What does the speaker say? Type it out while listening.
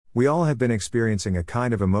We all have been experiencing a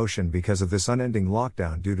kind of emotion because of this unending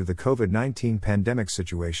lockdown due to the COVID-19 pandemic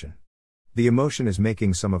situation. The emotion is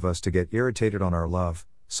making some of us to get irritated on our love,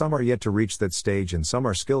 some are yet to reach that stage, and some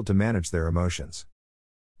are skilled to manage their emotions.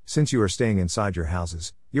 Since you are staying inside your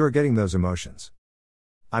houses, you are getting those emotions.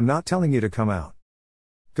 I'm not telling you to come out.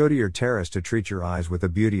 Go to your terrace to treat your eyes with the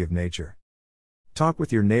beauty of nature. Talk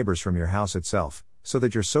with your neighbors from your house itself, so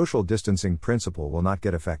that your social distancing principle will not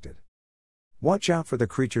get affected. Watch out for the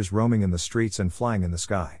creatures roaming in the streets and flying in the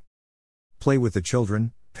sky. Play with the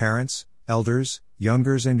children, parents, elders,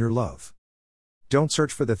 youngers, and your love. Don't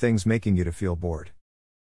search for the things making you to feel bored.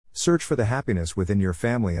 Search for the happiness within your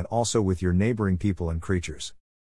family and also with your neighboring people and creatures.